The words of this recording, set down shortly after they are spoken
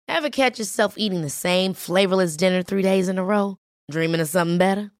Ever catch yourself eating the same flavorless dinner 3 days in a row? Dreaming of something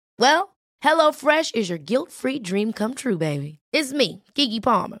better? Well, HelloFresh is your guilt-free dream come true, baby. It's me, Keke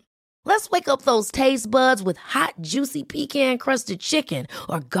Palmer. Let's wake up those taste buds with hot, juicy pecan-crusted chicken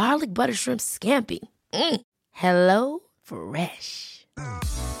or garlic butter shrimp scampi. Hello Fresh.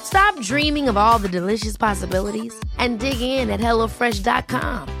 Stop dreaming of all the delicious possibilities and dig in at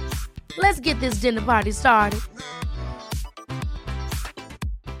HelloFresh.com. Let's get this dinner party started.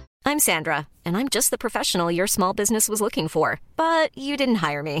 I'm Sandra, and I'm just the professional your small business was looking for. But you didn't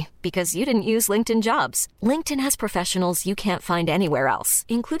hire me because you didn't use LinkedIn Jobs. LinkedIn has professionals you can't find anywhere else,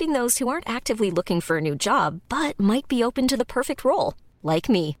 including those who aren't actively looking for a new job, but might be open to the perfect role, like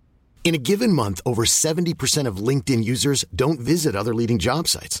me. In a given month, over 70% of LinkedIn users don't visit other leading job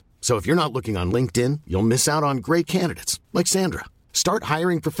sites. So if you're not looking on LinkedIn, you'll miss out on great candidates like Sandra. Start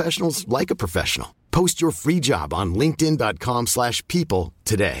hiring professionals like a professional. Post your free job on linkedin.com/people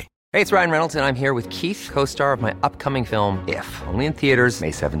today. Hey, it's Ryan Reynolds, and I'm here with Keith, co-star of my upcoming film, If, only in theaters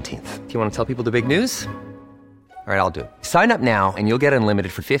May 17th. Do you want to tell people the big news? All right, I'll do it. Sign up now and you'll get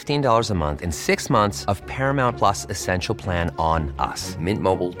unlimited for $15 a month and 6 months of Paramount Plus Essential Plan on us.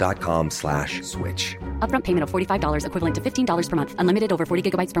 MintMobile.com/switch. Upfront payment of $45 equivalent to $15 per month. Unlimited over 40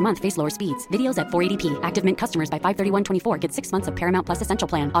 gigabytes per month. Face lower speeds. Videos at 480p. Active Mint customers by 531.24 get 6 months of Paramount Plus Essential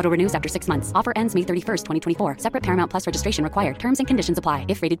Plan. Auto renews after 6 months. Offer ends May 31st, 2024. Separate Paramount Plus registration required. Terms and conditions apply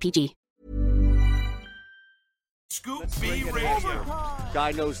if rated PG. Scoop B Radio.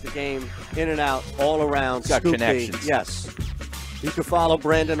 Guy knows the game in and out, all around. Got Scoop connections. B. Yes. You can follow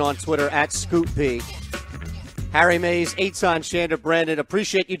Brandon on Twitter at Scoop B. Harry Mays, Eitan Shander. Brandon,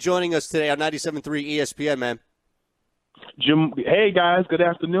 appreciate you joining us today on 97.3 ESPN, man. Jim, hey guys, good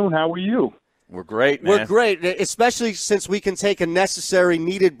afternoon. How are you? We're great, man. We're great, especially since we can take a necessary,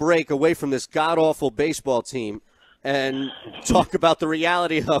 needed break away from this god-awful baseball team and talk about the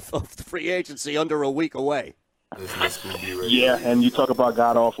reality of the free agency under a week away. Yeah, and you talk about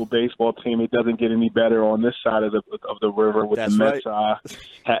god-awful baseball team. It doesn't get any better on this side of the river with That's the Mets.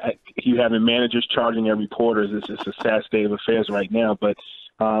 right. You having managers charging their reporters. It's a sad state of affairs right now. But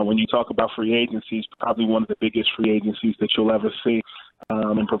when you talk about free agencies, probably one of the biggest free agencies that you'll ever see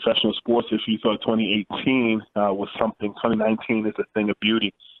in professional sports. If you thought 2018 was something, 2019 is a thing of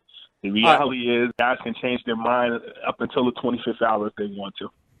beauty. The reality is guys can change their mind up until the 25th hour if they want to.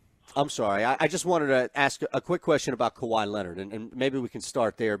 I'm sorry. I just wanted to ask a quick question about Kawhi Leonard, and maybe we can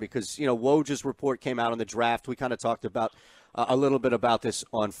start there because, you know, Woj's report came out on the draft. We kind of talked about a little bit about this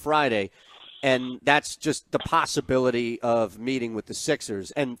on Friday, and that's just the possibility of meeting with the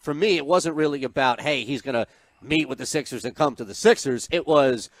Sixers. And for me, it wasn't really about, hey, he's going to meet with the Sixers and come to the Sixers. It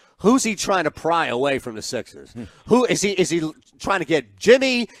was, who's he trying to pry away from the Sixers? Who is he trying to get?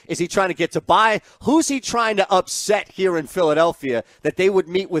 Jimmy? Is he trying to get Tobias? Who's he trying to upset here in Philadelphia that they would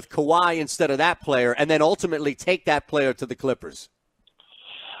meet with Kawhi instead of that player and then ultimately take that player to the Clippers?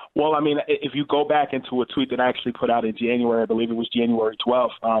 Well, I mean, if you go back into a tweet that I actually put out in January, I believe it was January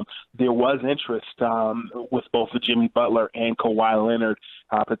 12th, there was interest with both the Jimmy Butler and Kawhi Leonard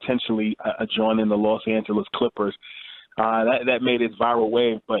potentially joining the Los Angeles Clippers. That made its viral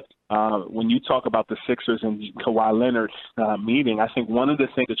wave. But when you talk about the Sixers and Kawhi Leonard meeting, I think one of the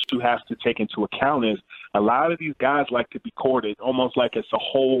things that you have to take into account is a lot of these guys like to be courted, almost like it's a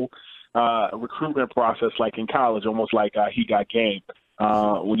whole recruitment process like in college, almost like he got game.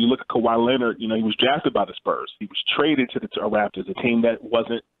 When you look at Kawhi Leonard, you know, he was drafted by the Spurs. He was traded to the Raptors, a team that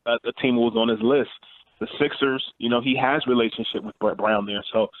wasn't a team that was on his list. The Sixers, you know, he has relationship with Brett Brown there.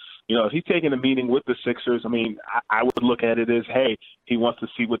 So, you know, if he's taking a meeting with the Sixers, I mean, I would look at it as, hey, he wants to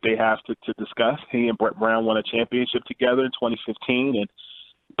see what they have to discuss. He and Brett Brown won a championship together in 2015.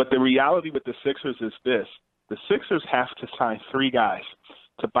 But the reality with the Sixers is this. The Sixers have to sign 3 guys,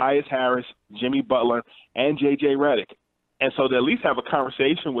 Tobias Harris, Jimmy Butler, and J.J. Redick. And so to at least have a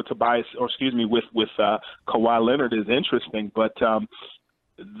conversation with with Kawhi Leonard is interesting. But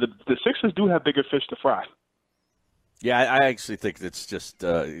the Sixers do have bigger fish to fry. Yeah, I actually think it's just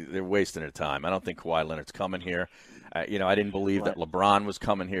they're wasting their time. I don't think Kawhi Leonard's coming here. I didn't believe that LeBron was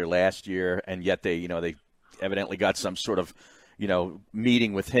coming here last year, and yet they evidently got some sort of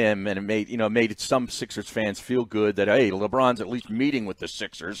meeting with him, and it made some Sixers fans feel good that, hey, LeBron's at least meeting with the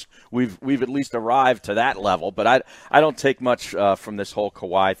Sixers. We've at least arrived to that level, but I don't take much from this whole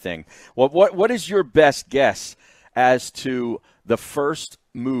Kawhi thing. What is your best guess as to the first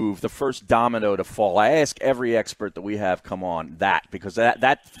move, the first domino to fall? I ask every expert that we have come on because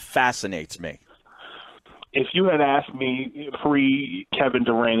that fascinates me. If you had asked me pre-Kevin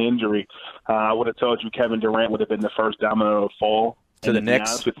Durant injury, I would have told you Kevin Durant would have been the first domino to fall. To the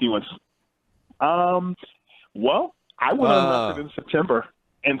Knicks? With you, well, I would have left it in September.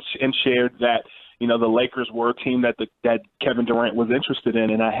 and shared that the Lakers were a team that Kevin Durant was interested in,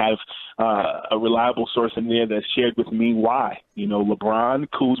 and I have a reliable source in there that shared with me why. LeBron,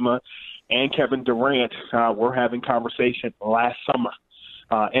 Kuzma, and Kevin Durant were having conversation last summer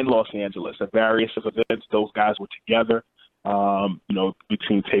in Los Angeles at various events. Those guys were together,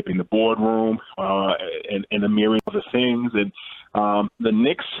 between taping the boardroom and a myriad of other things. And the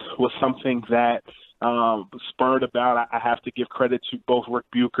Knicks was something that spurred about. I have to give credit to both Rick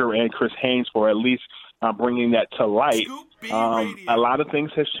Bucher and Chris Haynes for at least bringing that to light. A lot of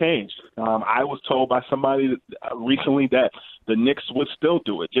things has changed. I was told by somebody recently that the Knicks would still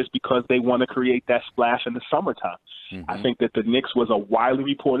do it just because they want to create that splash in the summertime. Mm-hmm. I think that the Knicks was a widely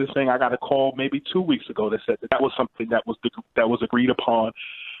reported thing. I got a call maybe 2 weeks ago that said that was something that was agreed upon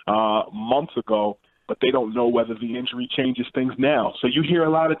months ago, but they don't know whether the injury changes things now. So you hear a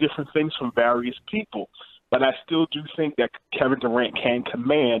lot of different things from various people, but I still do think that Kevin Durant can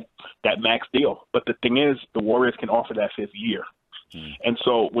command that max deal. But the thing is, the Warriors can offer that fifth year. Mm. And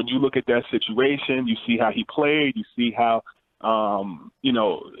so when you look at that situation, you see how he played, you see how,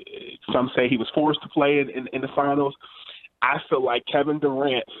 some say he was forced to play in the finals. I feel like Kevin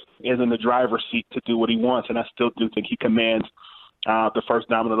Durant is in the driver's seat to do what he wants, and I still do think he commands the first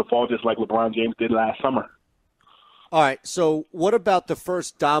domino to fall, just like LeBron James did last summer. All right, so what about the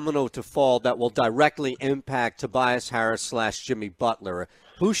first domino to fall that will directly impact Tobias Harris / Jimmy Butler?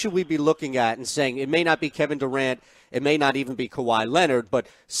 Who should we be looking at and saying it may not be Kevin Durant, it may not even be Kawhi Leonard, but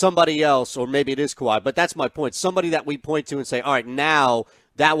somebody else, or maybe it is Kawhi, but that's my point, somebody that we point to and say, all right, now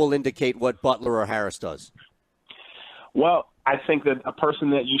that will indicate what Butler or Harris does? Well, I think that a person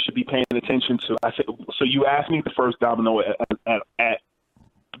that you should be paying attention to, so you asked me the first domino at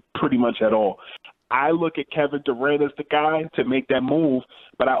pretty much at all. I look at Kevin Durant as the guy to make that move,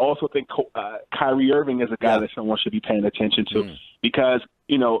 but I also think Kyrie Irving is a guy that someone should be paying attention to because,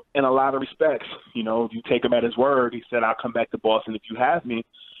 in a lot of respects, if you take him at his word, he said, I'll come back to Boston if you have me.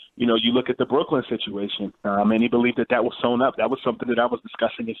 You look at the Brooklyn situation, and he believed that was sewn up. That was something that I was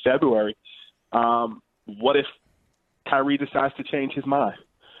discussing in February. What if Kyrie decides to change his mind?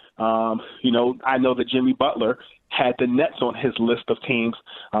 I know that Jimmy Butler had the Nets on his list of teams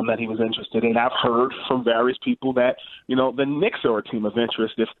that he was interested in. I've heard from various people that, the Knicks are a team of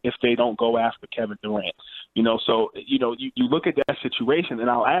interest if they don't go after Kevin Durant. So, you look at that situation, and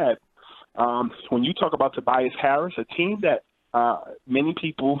I'll add, when you talk about Tobias Harris, a team that many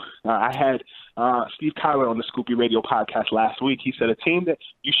people, I had Steve Kyler on the Scoopy Radio podcast last week. He said a team that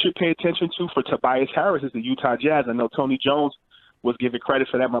you should pay attention to for Tobias Harris is the Utah Jazz. I know Tony Jones was giving credit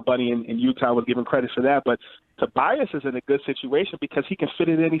for that. My buddy in Utah was giving credit for that. But Tobias is in a good situation because he can fit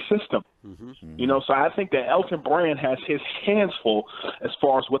in any system. Mm-hmm. So I think that Elton Brand has his hands full as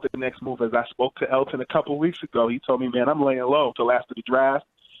far as what the next move is. I spoke to Elton a couple of weeks ago. He told me, man, I'm laying low till after the draft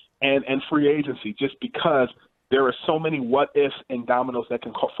and free agency just because there are so many what-ifs and dominoes that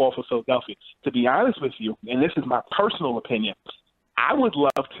can fall for Philadelphia. To be honest with you, and this is my personal opinion, I would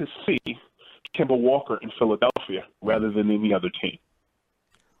love to see Kemba Walker in Philadelphia rather than any other team.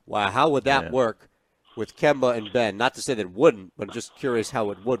 Wow, how would that work with Kemba and Ben? Not to say that it wouldn't, but I'm just curious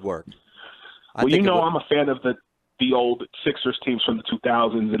how it would work. I'm a fan of the old Sixers teams from the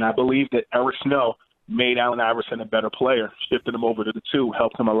 2000s, and I believe that Eric Snow made Allen Iverson a better player, shifted him over to the 2,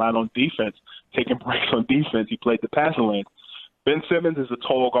 helped him a lot on defense, taking breaks on defense. He played the passing lane. Ben Simmons is a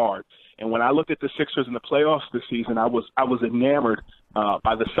tall guard. And when I looked at the Sixers in the playoffs this season, I was enamored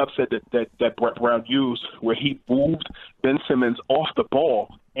by the subset that Brett Brown used, where he moved Ben Simmons off the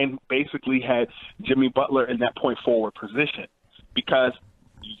ball and basically had Jimmy Butler in that point forward position, because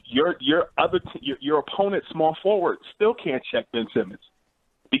your opponent's small forward still can't check Ben Simmons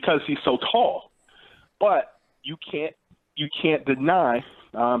because he's so tall. But you can't deny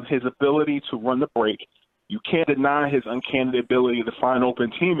his ability to run the break. You can't deny his uncanny ability to find open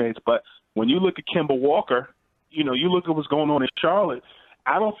teammates. But when you look at Kemba Walker, you look at what's going on in Charlotte,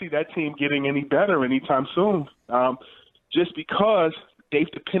 I don't see that team getting any better anytime soon, just because they've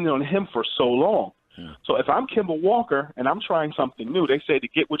depended on him for so long. Yeah. So if I'm Kemba Walker and I'm trying something new, they say to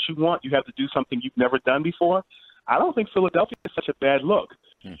get what you want, you have to do something you've never done before. I don't think Philadelphia is such a bad look.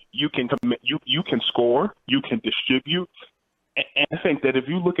 You can commit, you can score, you can distribute, and I think that if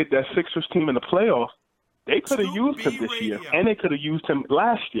you look at that Sixers team in the playoffs, they could have used him this year, and they could have used him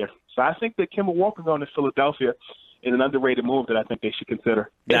last year. So I think that Kemba Walker going to Philadelphia is an underrated move that I think they should consider.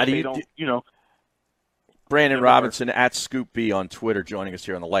 Now, Brandon Robinson at Scoop B on Twitter joining us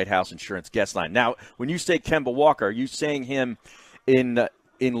here on the Lighthouse Insurance guest line. Now, when you say Kemba Walker, are you saying him in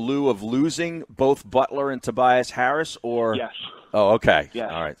lieu of losing both Butler and Tobias Harris, or? Yes. Oh, okay.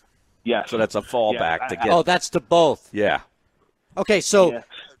 Yes. All right. Yes. So that's a fallback to get. Oh, that's to both. Yeah. Okay, so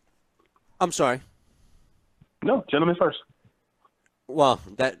I'm sorry. No, gentlemen first. Well,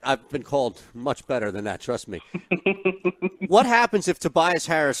 that I've been called much better than that. Trust me. What happens if Tobias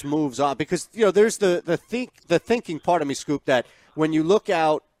Harris moves on? Because there's the thinking part of me, Scoop, that when you look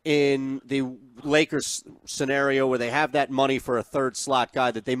out in the Lakers scenario where they have that money for a third slot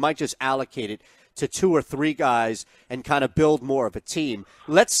guy, that they might just allocate it to 2 or 3 guys and kind of build more of a team.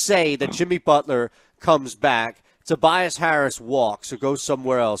 Let's say that Jimmy Butler comes back. Tobias Harris walks or goes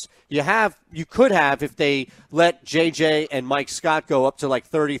somewhere else. You could have, if they let JJ and Mike Scott go up to like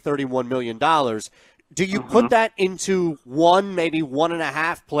 $31 million. Do you put that into maybe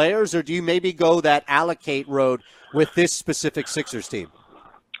 1.5 players, or do you maybe go that allocate road with this specific Sixers team?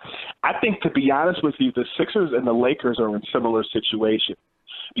 I think, to be honest with you, the Sixers and the Lakers are in similar situations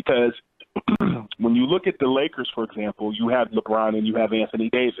because when you look at the Lakers, for example, you have LeBron and you have Anthony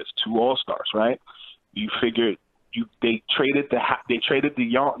Davis, 2 All-Stars, right? You figured they traded the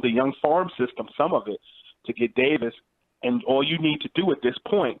young farm system, some of it, to get Davis, and all you need to do at this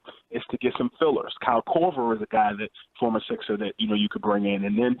point is to get some fillers. Kyle Korver is a guy former Sixer that you could bring in,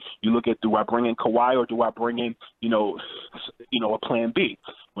 and then you look at, do I bring in Kawhi or do I bring in a plan B?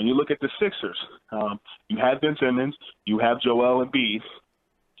 When you look at the Sixers, you have Ben Simmons, you have Joel Embiid.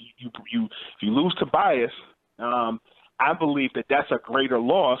 If you lose Tobias, I believe that's a greater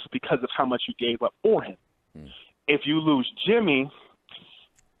loss because of how much you gave up for him. If you lose Jimmy,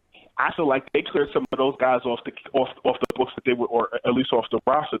 I feel like they cleared some of those guys off the books that they were, or at least off the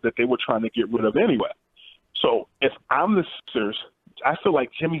roster that they were trying to get rid of anyway. So if I'm the Sixers, I feel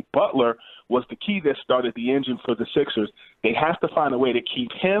like Jimmy Butler was the key that started the engine for the Sixers. They have to find a way to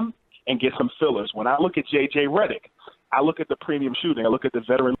keep him and get some fillers. When I look at J.J. Redick, I look at the premium shooting, I look at the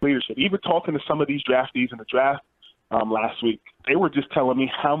veteran leadership. Even talking to some of these draftees in the draft last week, they were just telling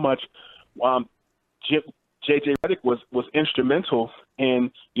me how much J.J. Redick was instrumental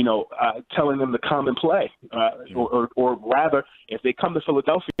in, telling them to come and play. Or rather, if they come to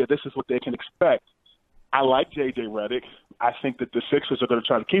Philadelphia, this is what they can expect. I like J.J. Redick. I think that the Sixers are going to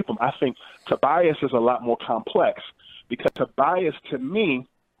try to keep him. I think Tobias is a lot more complex because Tobias, to me,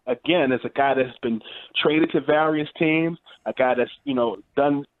 again, is a guy that's been traded to various teams, a guy that's,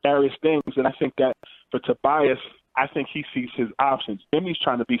 done various things. And I think that for Tobias, I think he sees his options. Jimmy's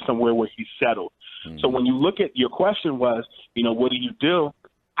trying to be somewhere where he's settled. So when you look at your question was, what do you do?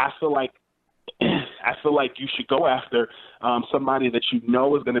 I feel like you should go after somebody that is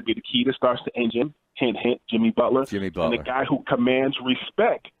going to be the key that starts the engine. Hint, hint, Jimmy Butler. And the guy who commands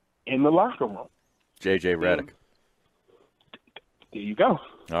respect in the locker room. J.J. Redick. There you go.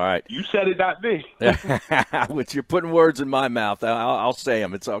 All right. You said it, not me. Which you're putting words in my mouth. I'll say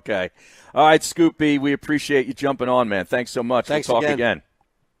them. It's okay. All right, Scoop B, we appreciate you jumping on, man. Thanks so much. Thanks we'll talk again.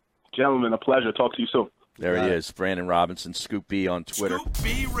 Gentlemen, a pleasure. Talk to you soon. There he is, Brandon Robinson, Scoop B on Twitter. Scoop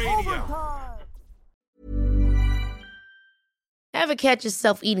B Radio. Ever catch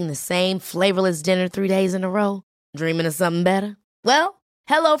yourself eating the same flavorless dinner 3 days in a row? Dreaming of something better? Well,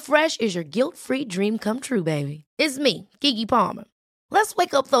 HelloFresh is your guilt-free dream come true, baby. It's me, Keke Palmer. Let's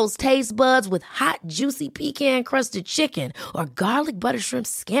wake up those taste buds with hot, juicy pecan-crusted chicken or garlic butter shrimp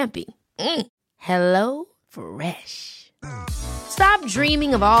scampi. Hello Fresh. Stop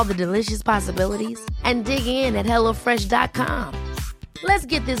dreaming of all the delicious possibilities and dig in at HelloFresh.com. Let's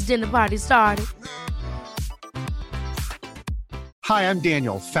get this dinner party started. Hi, I'm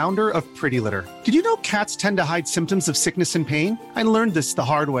Daniel, founder of Pretty Litter. Did you know cats tend to hide symptoms of sickness and pain? I learned this the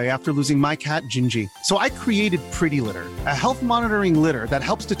hard way after losing my cat, Gingy. So I created Pretty Litter, a health monitoring litter that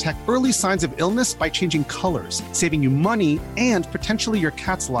helps detect early signs of illness by changing colors, saving you money and potentially your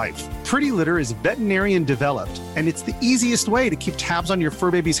cat's life. Pretty Litter is veterinarian developed, and it's the easiest way to keep tabs on your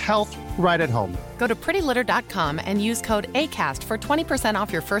fur baby's health right at home. Go to prettylitter.com and use code ACAST for 20%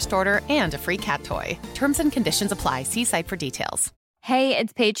 off your first order and a free cat toy. Terms and conditions apply. See site for details. Hey,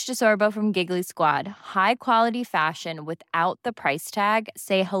 it's Paige DeSorbo from Giggly Squad. High quality fashion without the price tag.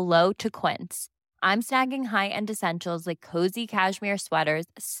 Say hello to Quince. I'm snagging high-end essentials like cozy cashmere sweaters,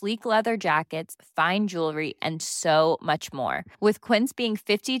 sleek leather jackets, fine jewelry, and so much more. With Quince being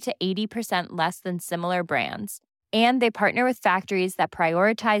 50 to 80% less than similar brands. And they partner with factories that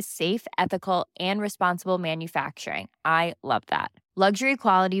prioritize safe, ethical, and responsible manufacturing. I love that. Luxury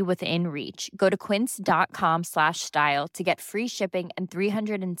quality within reach. Go to quince.com/style to get free shipping and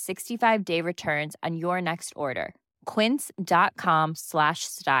 365-day returns on your next order.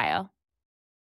 Quince.com/style.